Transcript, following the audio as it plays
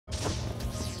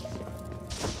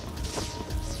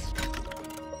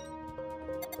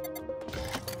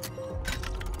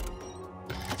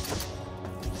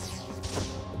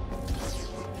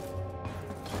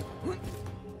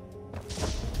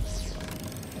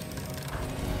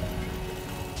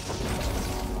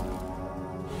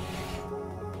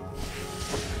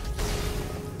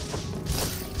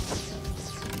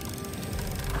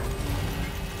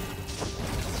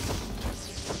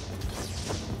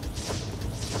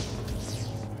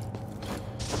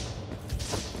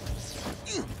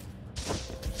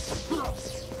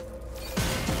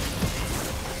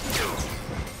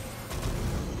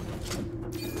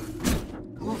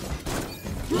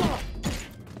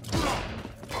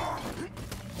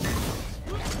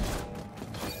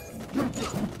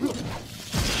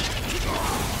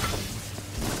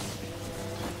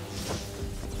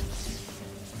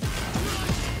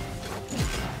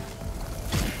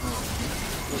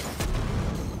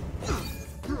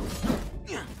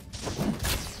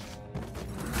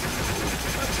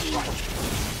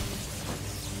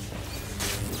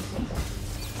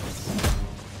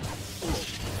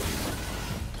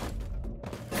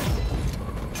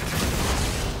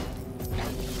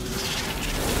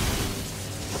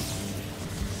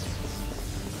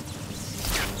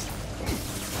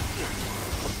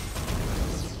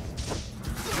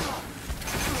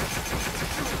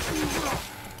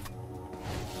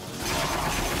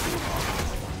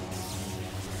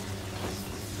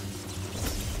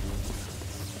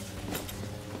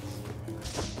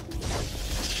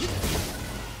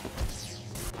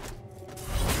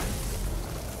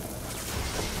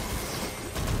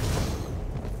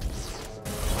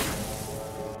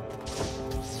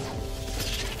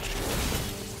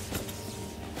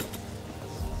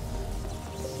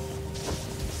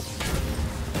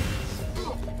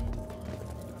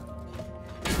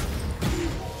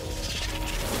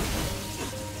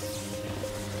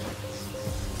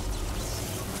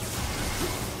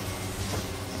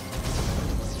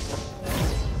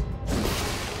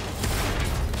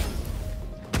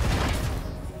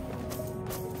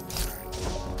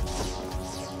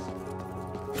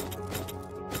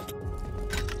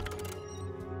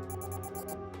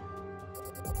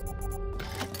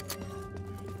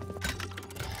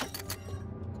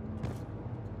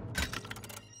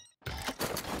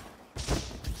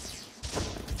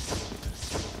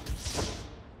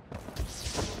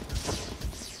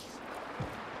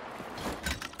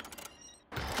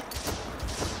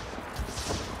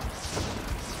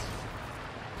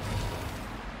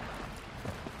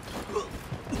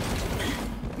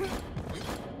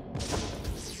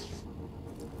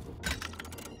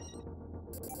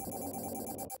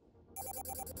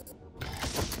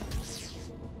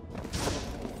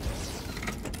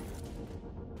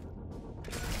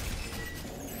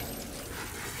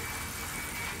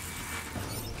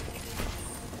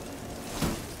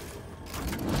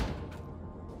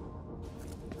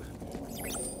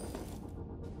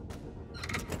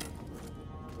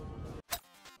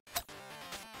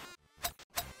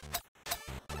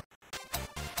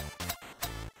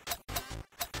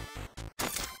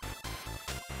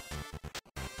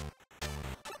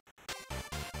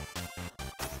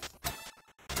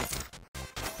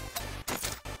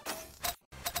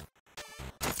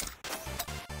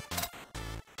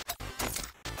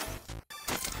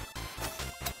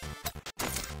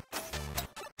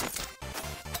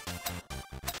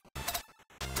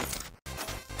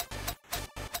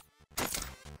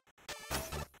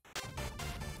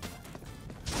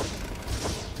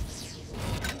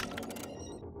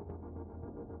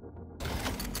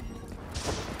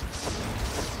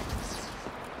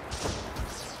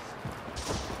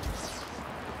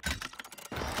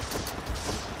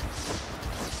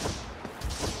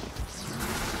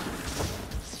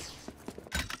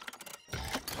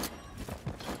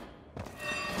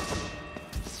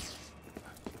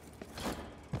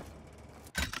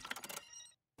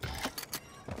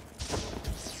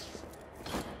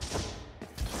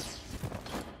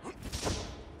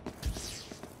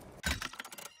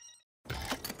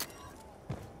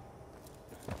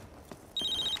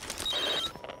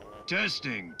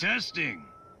Testing, testing.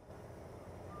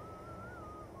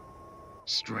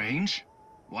 Strange.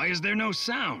 Why is there no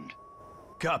sound?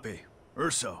 Copy.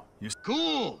 Urso, you...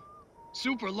 Cool!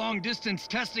 Super long-distance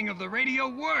testing of the radio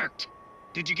worked!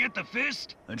 Did you get the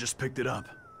fist? I just picked it up,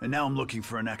 and now I'm looking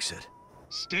for an exit.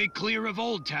 Stay clear of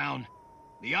Old Town.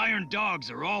 The Iron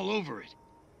Dogs are all over it.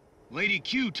 Lady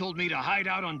Q told me to hide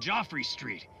out on Joffrey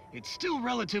Street. It's still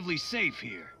relatively safe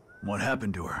here. What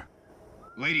happened to her?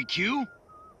 Lady Q?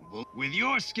 Well, with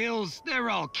your skills, they're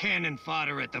all cannon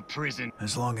fodder at the prison.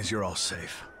 As long as you're all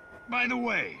safe. By the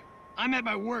way, I'm at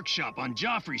my workshop on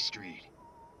Joffrey Street.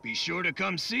 Be sure to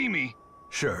come see me.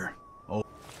 Sure. Oh.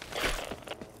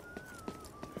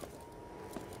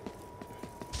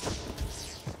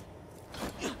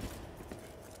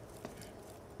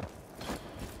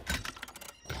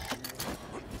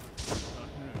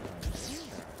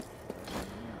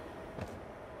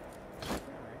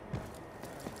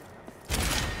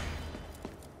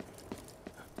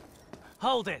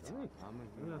 Hold it!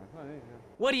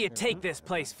 What do you take this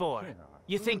place for?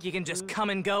 You think you can just come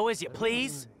and go as you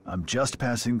please? I'm just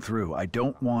passing through. I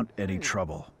don't want any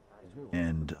trouble.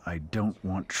 And I don't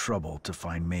want trouble to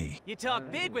find me. You talk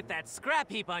big with that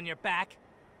scrap heap on your back.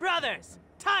 Brothers,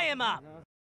 tie him up!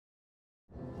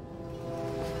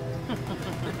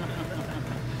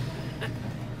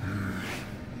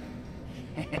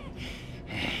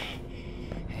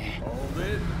 Hold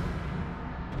it.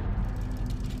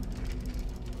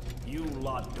 You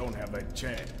lot don't have a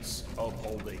chance of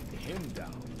holding him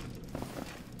down.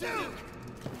 Dude!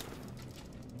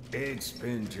 It's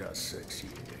been just 6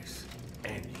 years,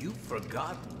 and you've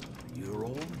forgotten your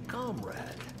old comrade.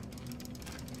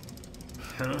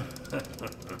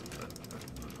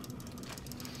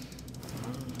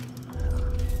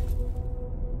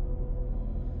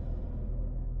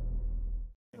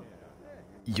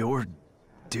 You're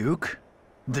Duke?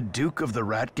 The Duke of the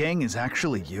Rat Gang is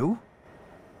actually you?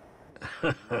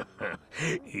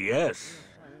 Yes,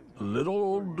 little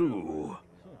old Do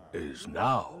is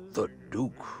now the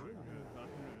Duke.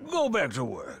 Go back to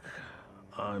work.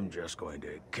 I'm just going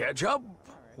to catch up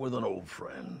with an old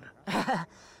friend.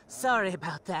 Sorry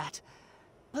about that.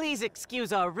 Please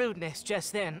excuse our rudeness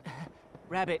just then,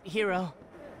 Rabbit Hero.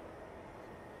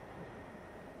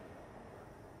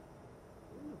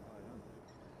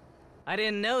 I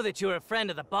didn't know that you were a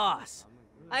friend of the boss.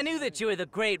 I knew that you were the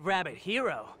great Rabbit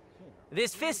Hero.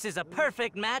 This fist is a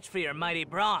perfect match for your mighty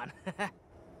brawn.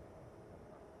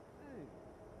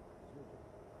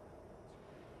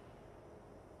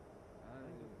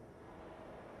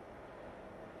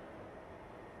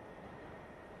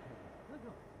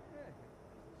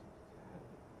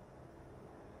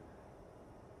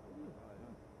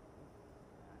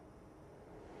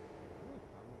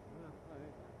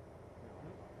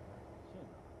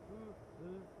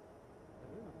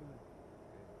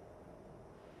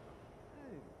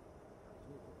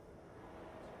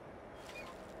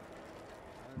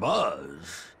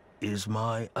 Buzz is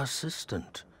my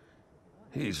assistant.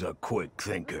 He's a quick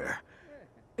thinker.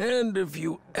 And if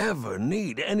you ever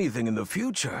need anything in the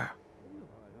future,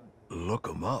 look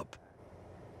him up.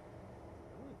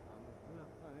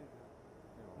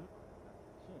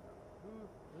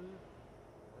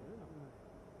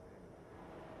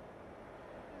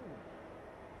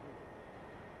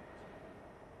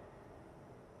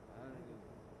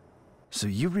 So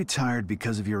you retired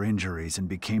because of your injuries and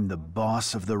became the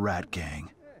boss of the Rat Gang.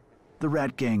 The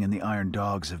Rat Gang and the Iron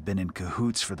Dogs have been in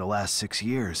cahoots for the last 6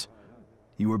 years.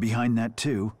 You were behind that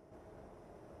too?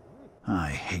 I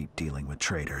hate dealing with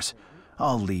traitors.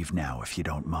 I'll leave now if you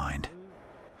don't mind.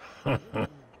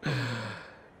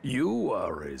 You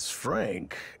are as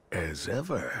frank as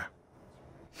ever.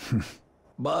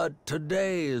 But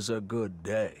today is a good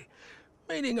day.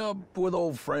 Meeting up with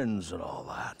old friends and all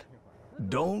that.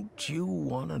 Don't you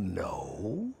want to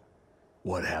know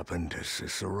what happened to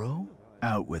Cicero?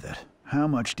 Out with it. How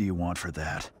much do you want for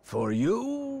that? For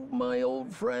you, my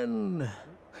old friend,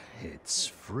 it's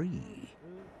free.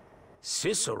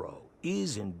 Cicero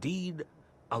is indeed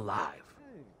alive.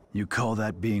 You call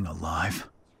that being alive?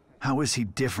 How is he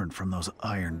different from those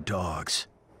Iron Dogs?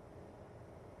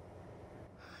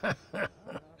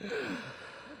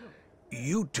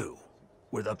 You two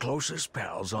were the closest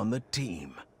pals on the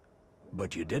team.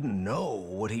 But you didn't know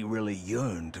what he really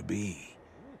yearned to be.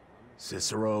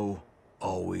 Cicero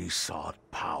always sought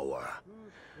power.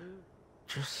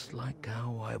 Just like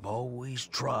how I've always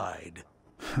tried.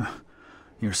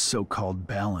 Your so-called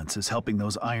balance is helping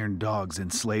those Iron Dogs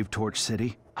enslave Torch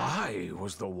City? I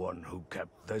was the one who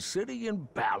kept the city in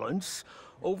balance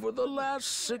over the last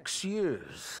 6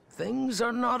 years. Things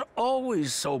are not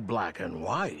always so black and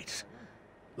white.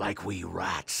 like we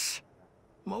rats.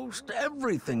 Most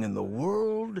everything in the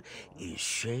world is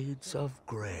shades of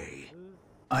gray.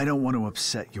 I don't want to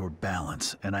upset your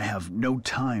balance, and I have no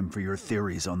time for your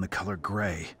theories on the color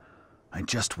gray. I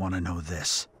just want to know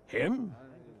this. Him?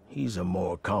 He's a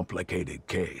more complicated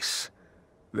case.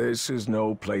 This is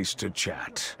no place to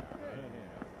chat.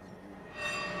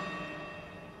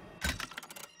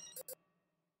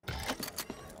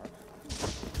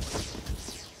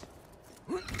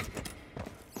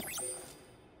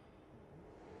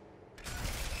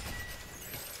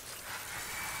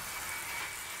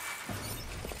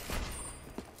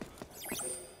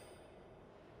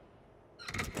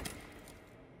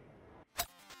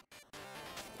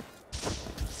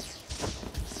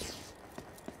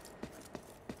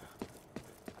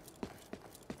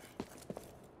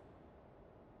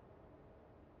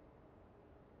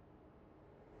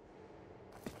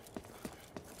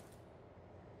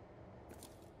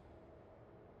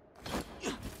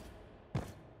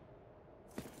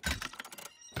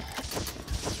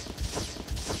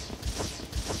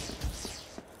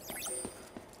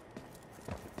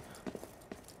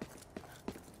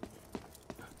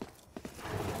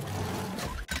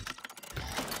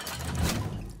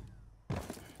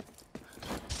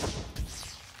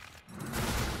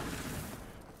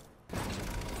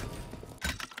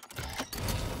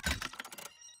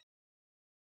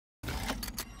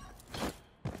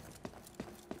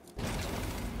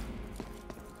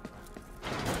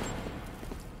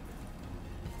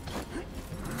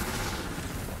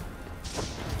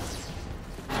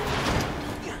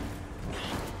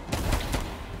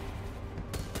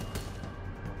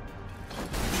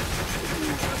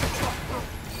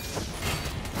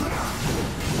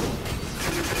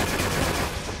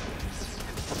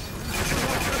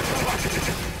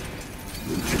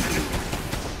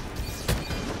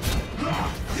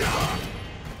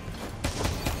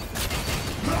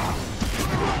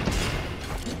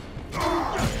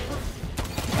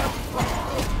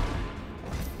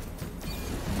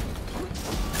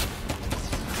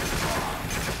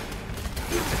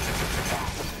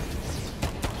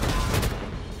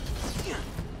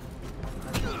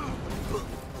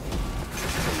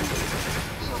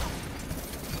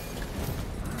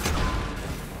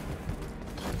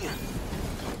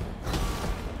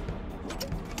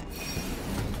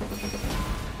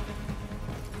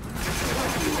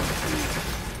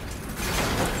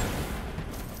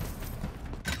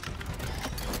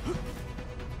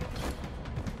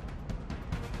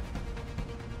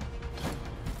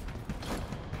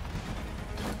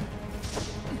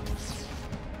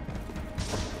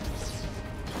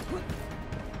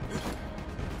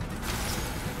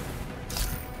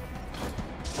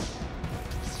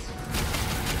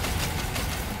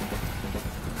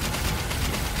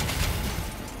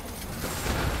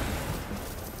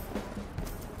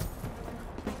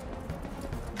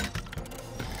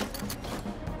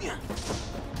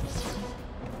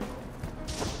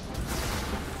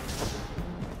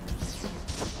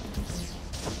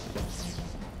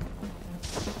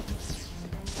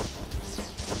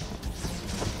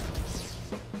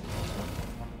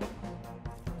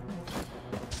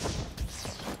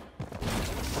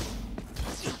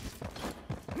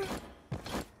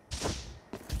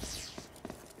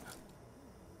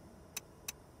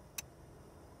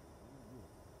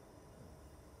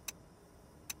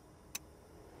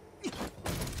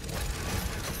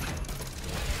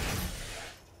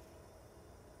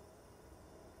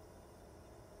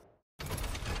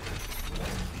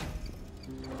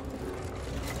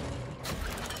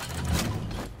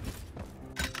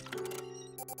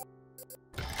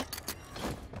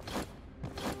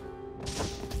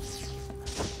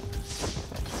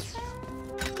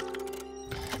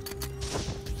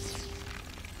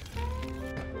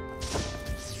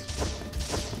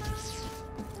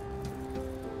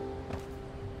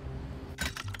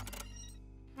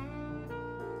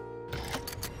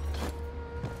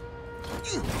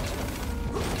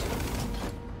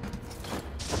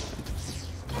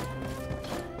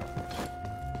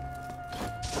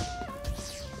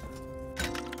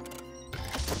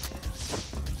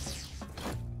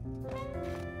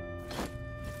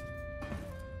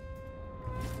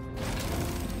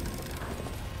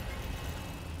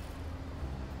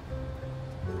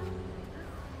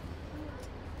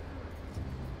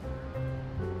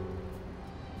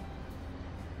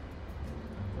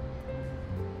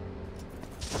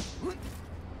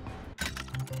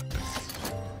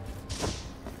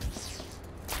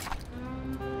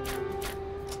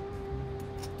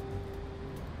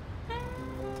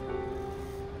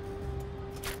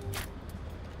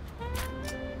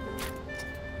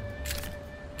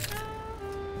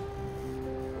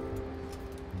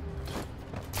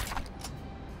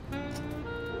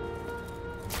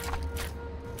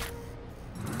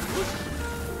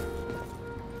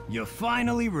 You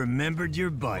finally remembered your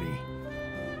buddy.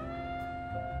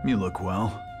 You look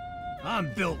well.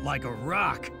 I'm built like a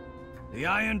rock. The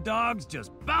Iron Dogs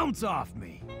just bounce off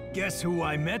me. Guess who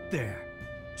I met there?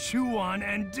 Chuan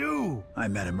and Do. I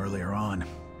met him earlier on.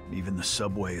 Even the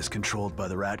subway is controlled by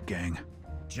the Rat Gang.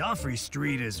 Joffrey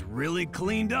Street is really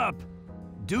cleaned up.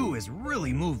 Do has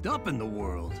really moved up in the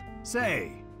world.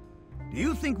 Say, do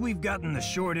you think we've gotten the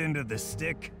short end of the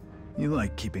stick? You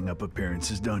like keeping up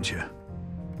appearances, don't you?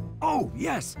 Oh,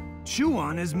 yes.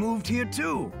 Chuan has moved here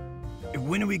too.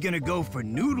 When are we gonna go for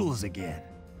noodles again?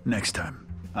 Next time.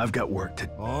 I've got work to...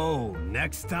 Oh,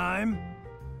 next time?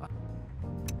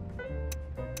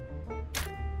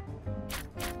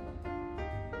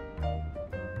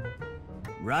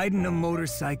 Riding a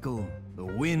motorcycle, the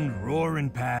wind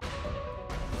roaring past.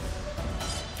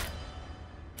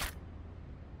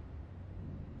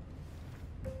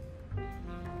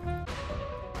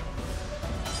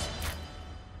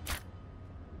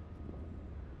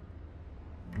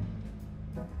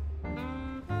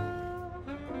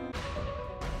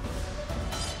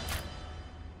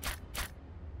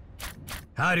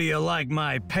 How do you like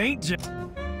my paint job?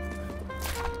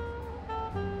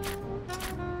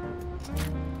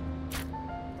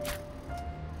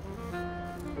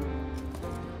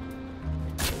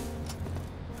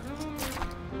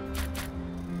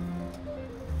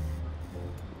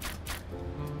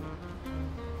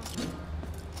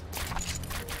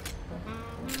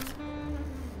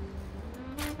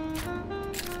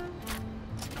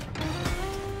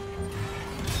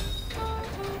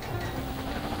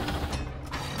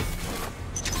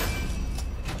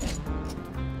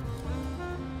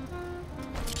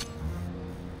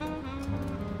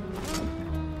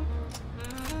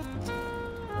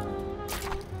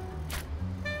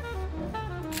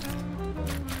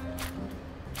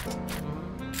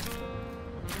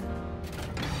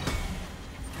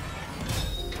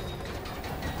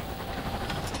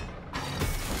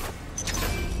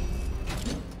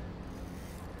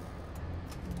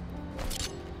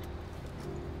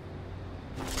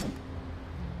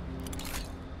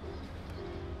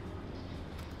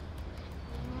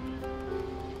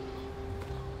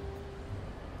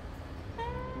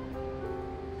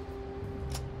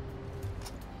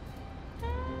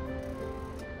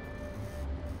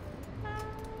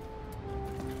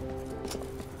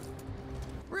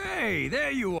 Hey,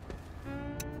 there you are.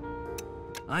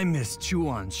 I miss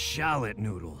Chuan's shallot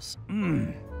noodles.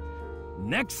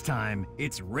 Next time,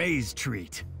 it's Ray's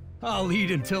treat. I'll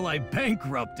eat until I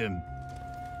bankrupt him.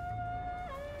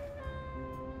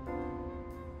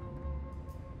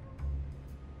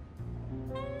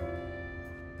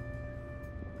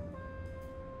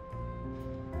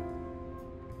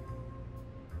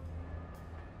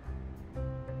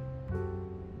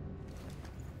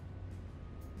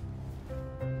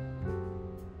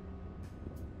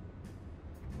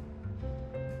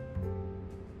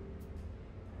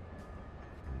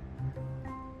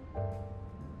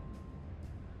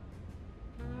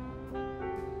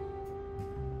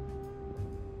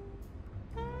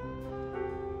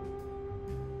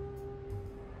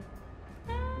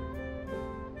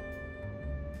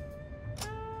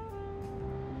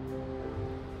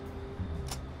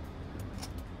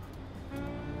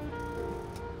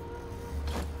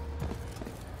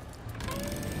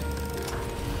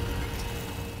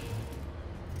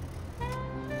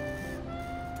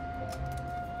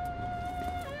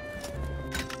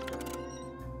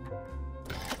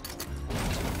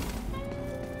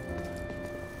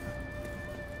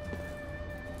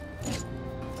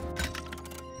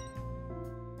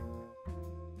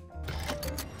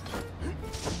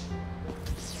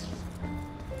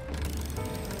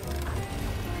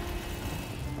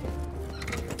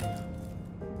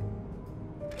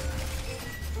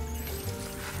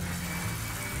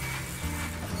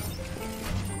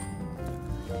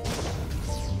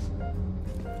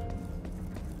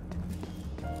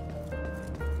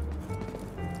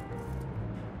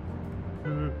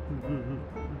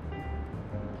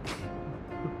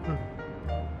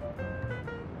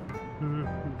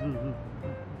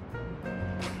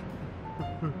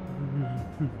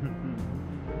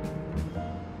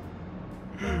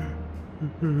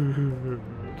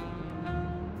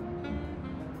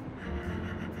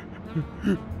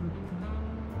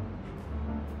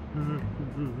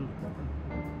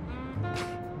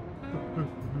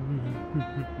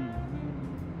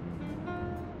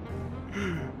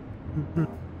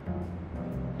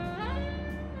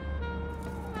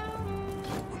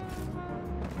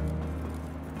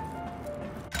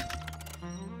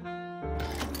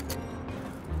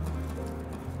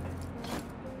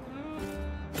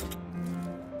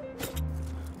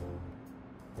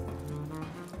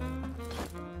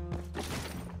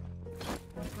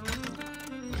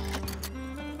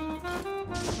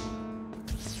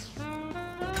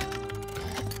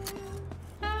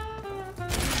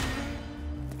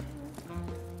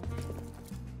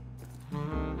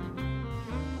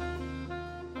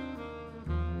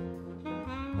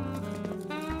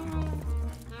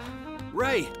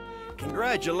 Ray,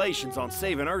 congratulations on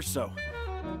saving Urso.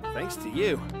 Thanks to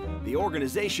you, the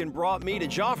organization brought me to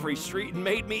Joffrey Street and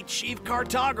made me chief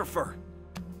cartographer.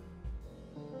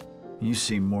 You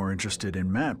seem more interested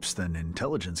in maps than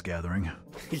intelligence gathering.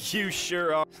 You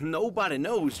sure are. Nobody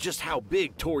knows just how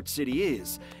big Tort City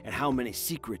is and how many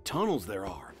secret tunnels there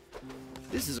are.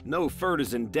 This is no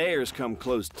furters and dares come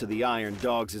close to the Iron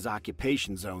Dogs'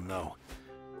 occupation zone, though.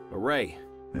 But Ray...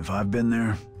 If I've been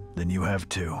there, then you have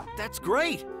too. That's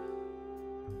great!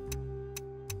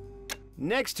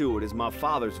 Next to it is my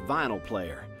father's vinyl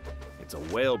player. It's a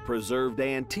well-preserved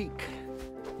antique.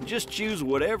 Just choose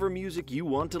whatever music you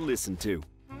want to listen to.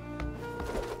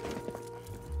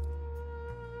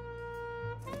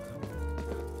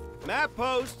 Map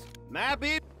post! Map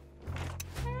it!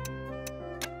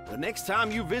 The next time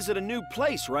you visit a new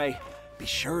place, Ray, be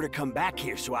sure to come back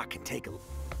here so I can take a look.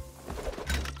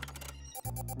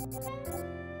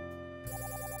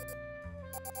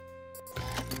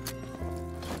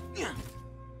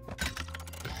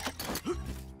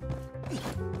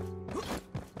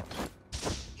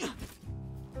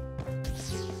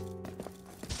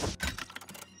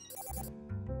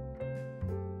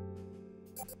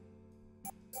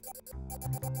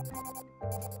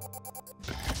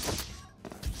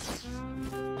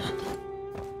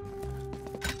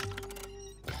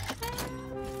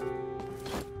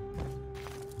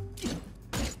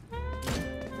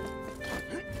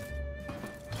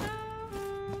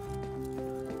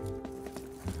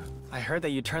 I heard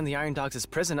that you turned the Iron Dogs'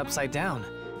 prison upside down.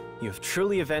 You have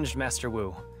truly avenged Master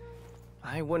Wu.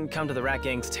 I wouldn't come to the Rat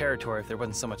Gang's territory if there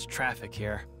wasn't so much traffic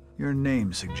here. Your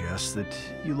name suggests that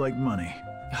you like money.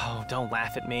 Oh, don't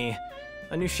laugh at me.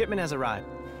 A new shipment has arrived.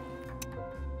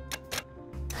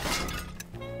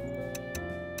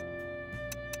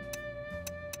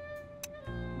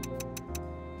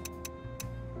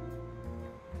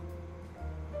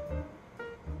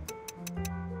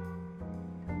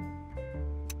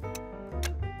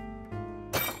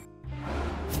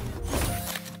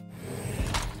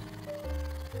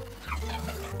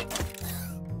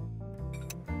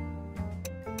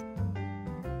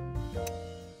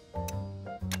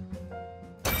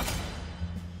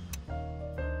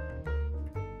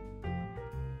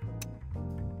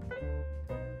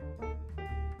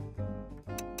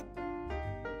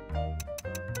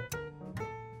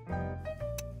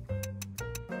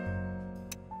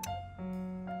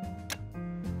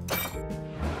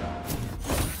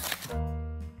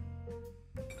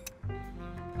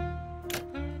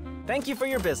 Thank you for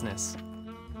your business.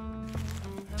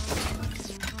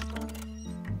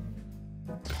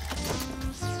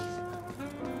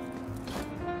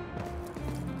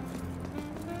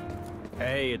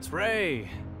 Hey, it's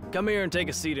Ray. Come here and take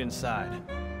a seat inside.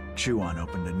 Chuan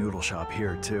opened a noodle shop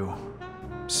here, too.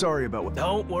 Sorry about what...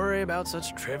 Don't worry about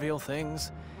such trivial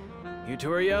things. You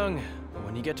two are young, but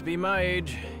when you get to be my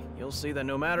age, you'll see that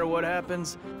no matter what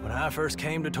happens, when I first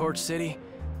came to Torch City,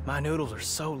 my noodles are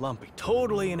so lumpy,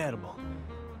 totally inedible.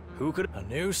 Who could... A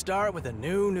new start with a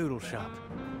new noodle shop.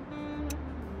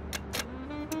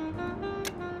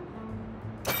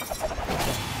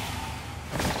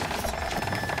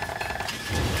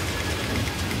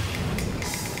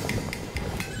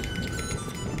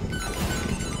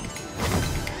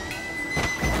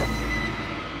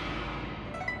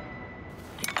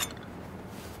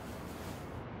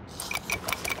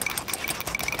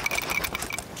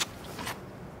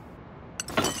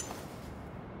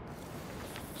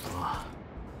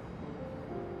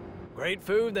 Great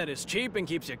food that is cheap and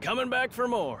keeps you coming back for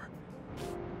more.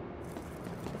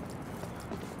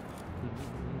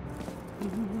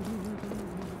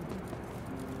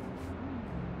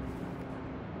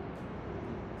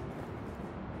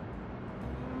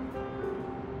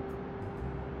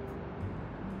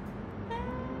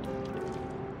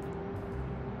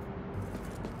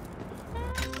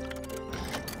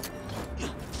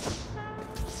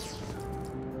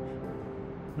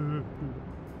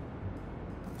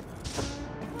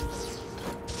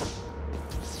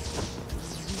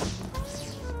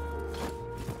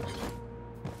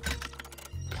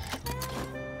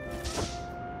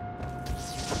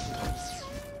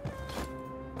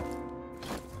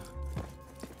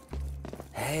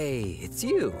 Hey, it's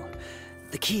you.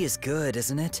 The key is good,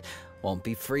 isn't it? Won't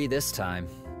be free this time.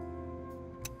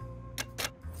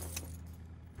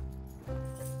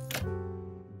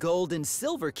 Gold and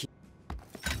silver key.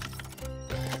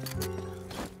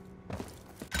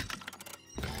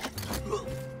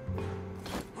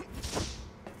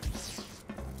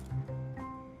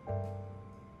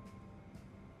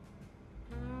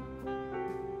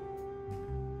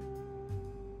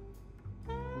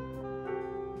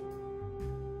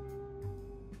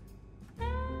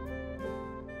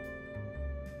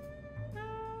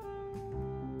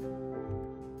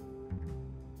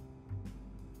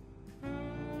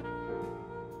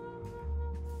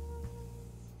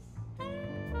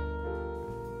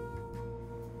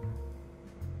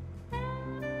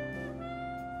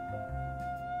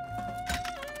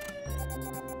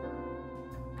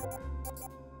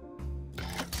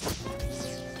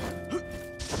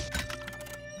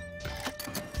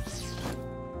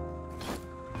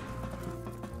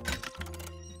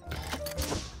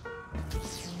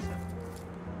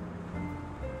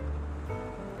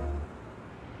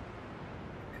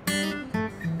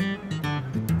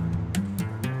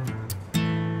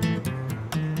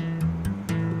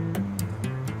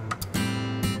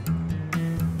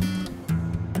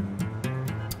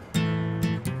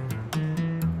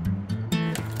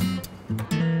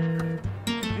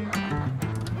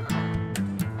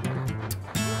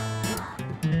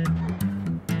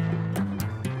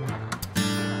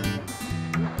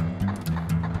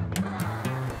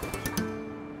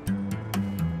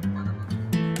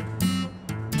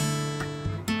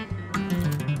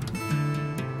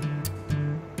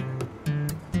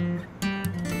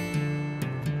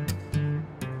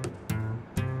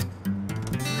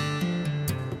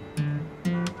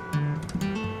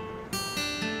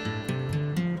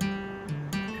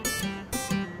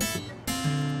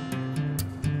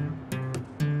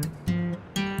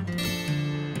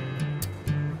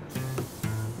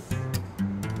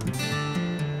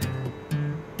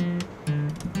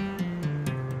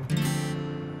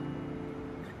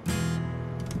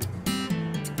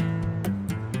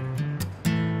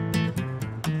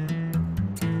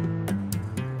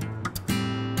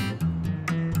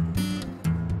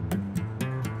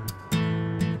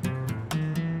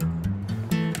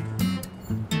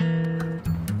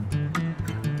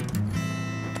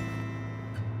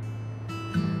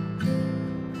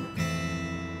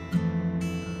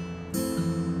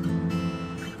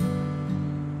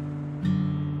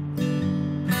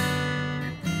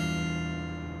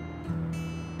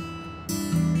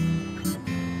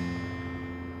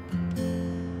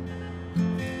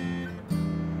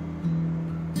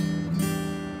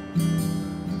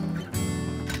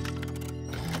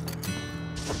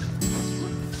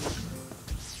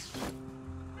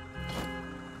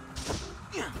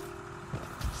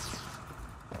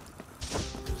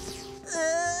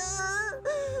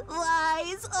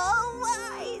 was all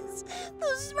lies.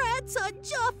 Those rats on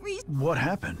Joffrey's... What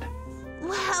happened?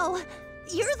 Wow,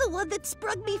 you're the one that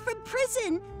sprung me from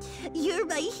prison. You're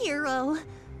my hero.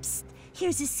 Psst,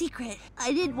 here's a secret.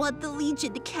 I didn't want the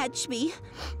Legion to catch me,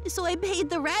 so I paid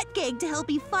the Rat Gang to help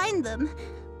me find them.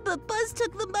 But Buzz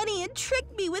took the money and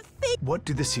tricked me with fake... What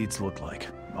do the seeds look like?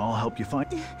 I'll help you find...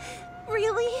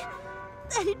 Really?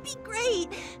 That'd be great.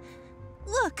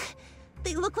 Look,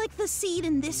 they look like the seed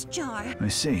in this jar. I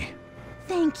see.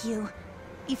 Thank you.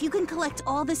 If you can collect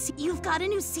all the seed... You've got a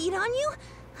new seed on you?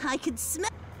 I can smell...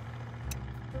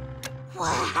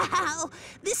 Wow!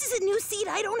 This is a new seed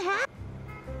I don't have.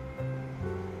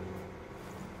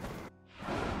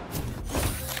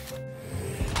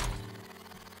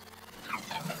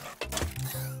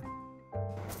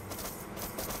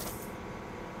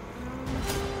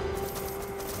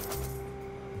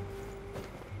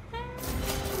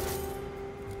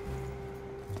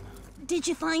 Did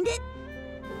you find it?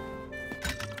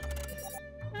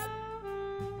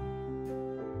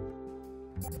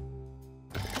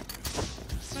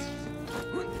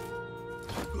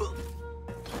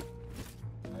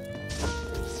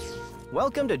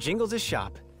 Welcome to Jingles'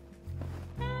 shop.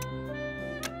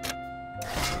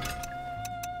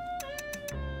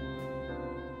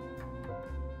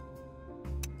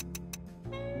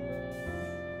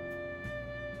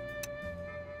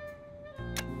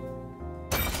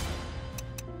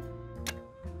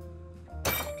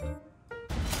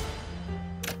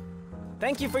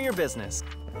 Thank you for your business.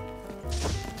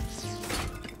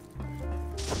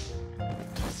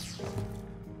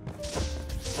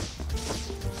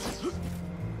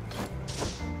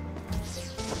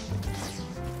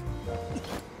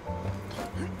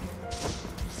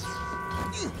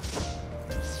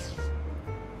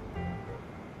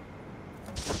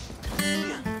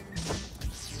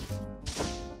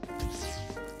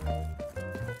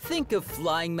 Think of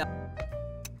flying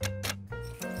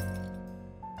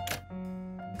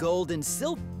gold and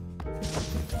silver.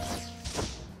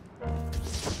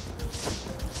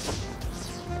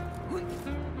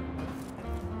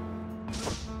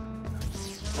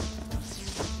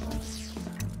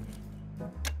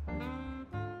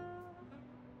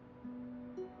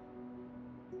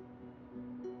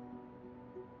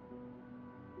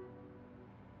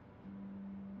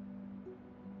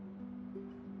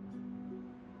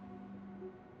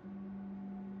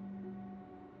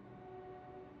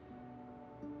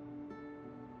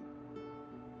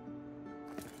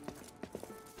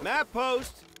 Map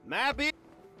post! Map it!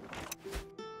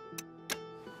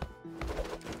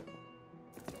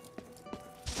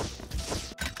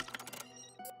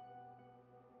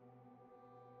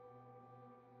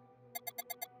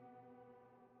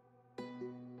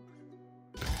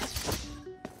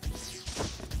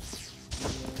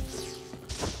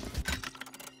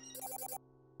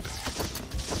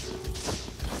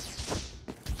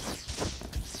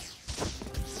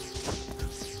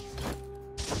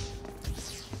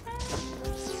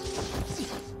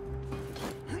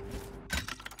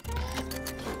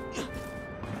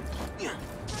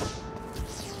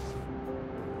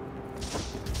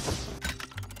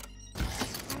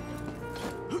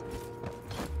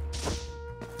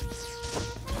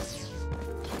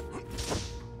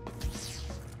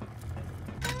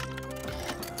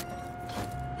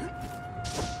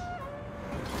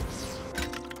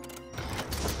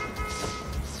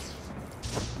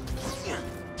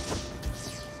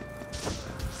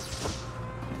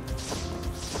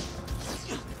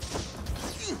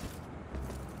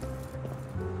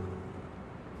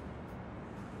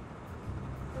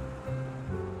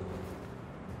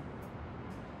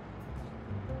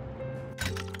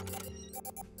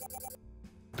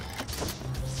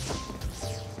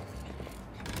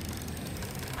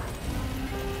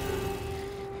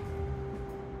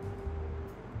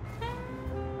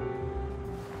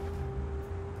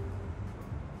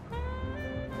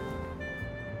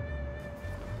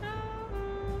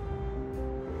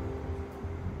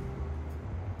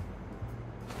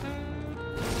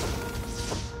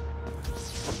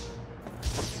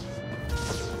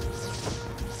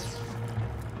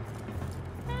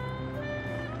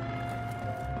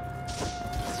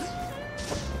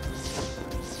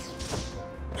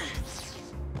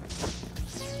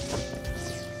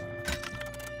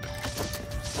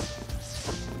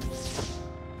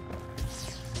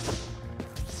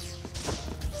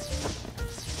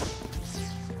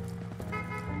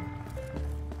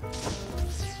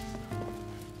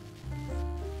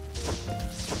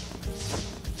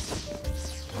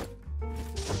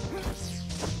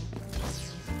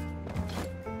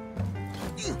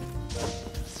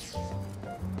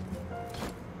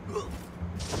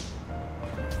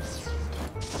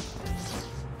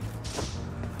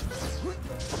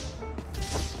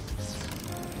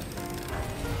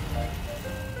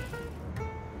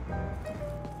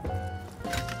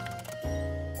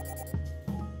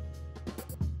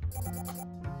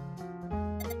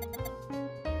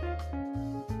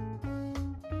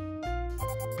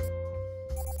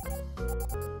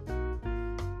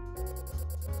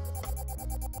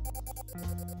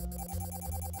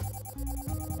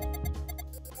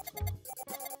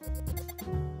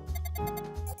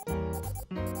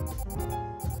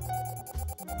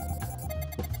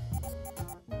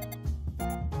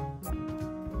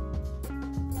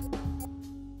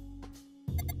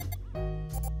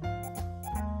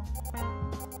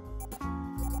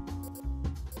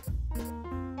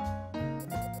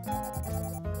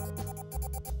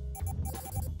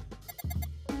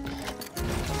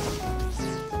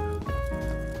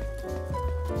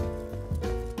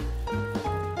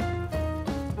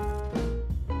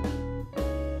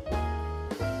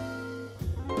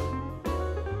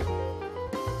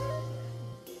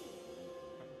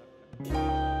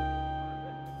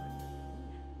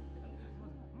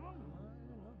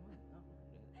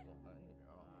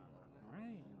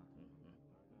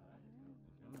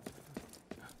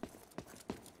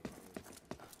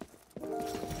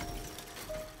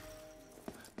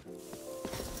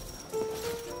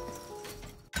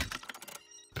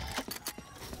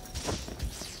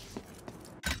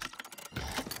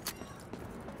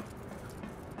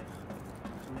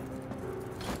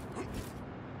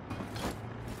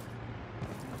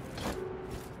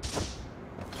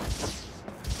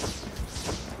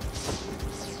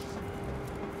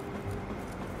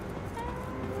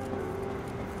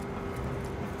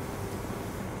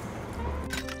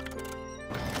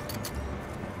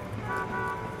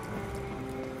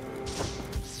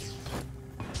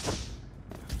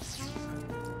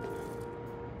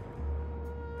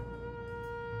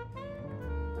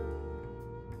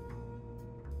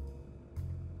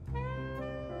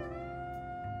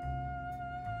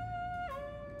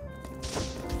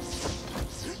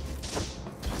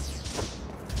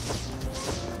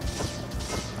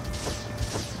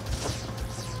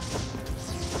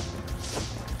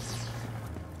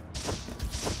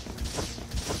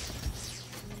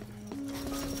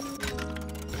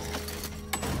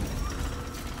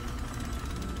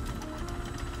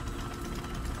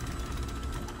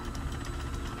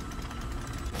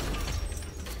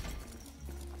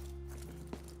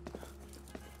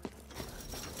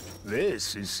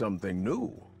 This is something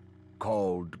new,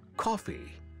 called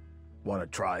coffee. Want to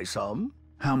try some?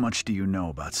 How much do you know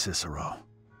about Cicero?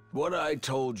 What I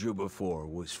told you before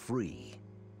was free.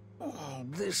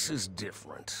 This is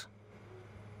different.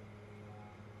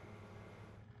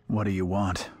 What do you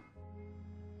want?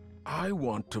 I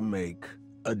want to make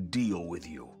a deal with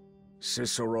you.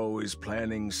 Cicero is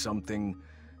planning something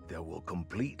that will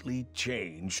completely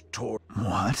change toward...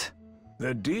 What?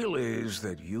 The deal is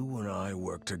that you and I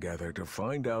work together to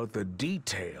find out the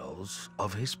details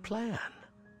of his plan.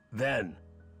 Then,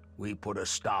 we put a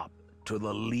stop to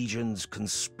the Legion's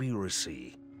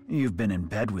conspiracy. You've been in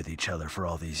bed with each other for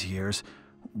all these years.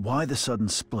 Why the sudden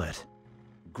split?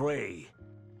 Gray.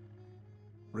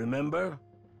 Remember?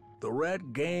 The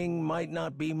Rat Gang might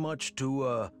not be much to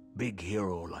a big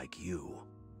hero like you.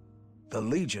 The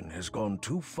Legion has gone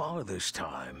too far this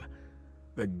time.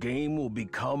 The game will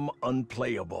become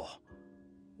unplayable.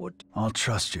 What? I'll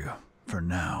trust you, for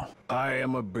now. I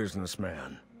am a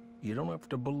businessman. You don't have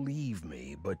to believe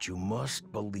me, but you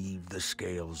must believe the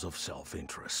scales of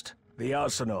self-interest. The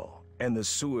arsenal and the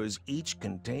sewers each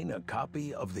contain a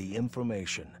copy of the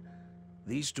information.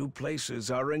 These two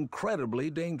places are incredibly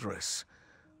dangerous.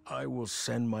 I will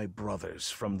send my brothers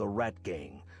from the Rat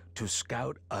Gang to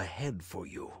scout ahead for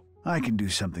you. I can do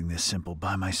something this simple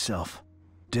by myself.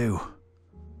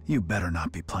 You better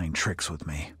not be playing tricks with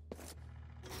me.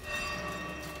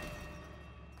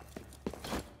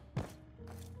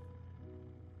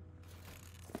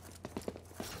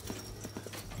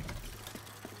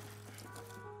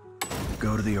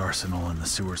 Go to the arsenal and the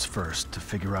sewers first to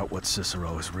figure out what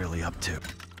Cicero is really up to.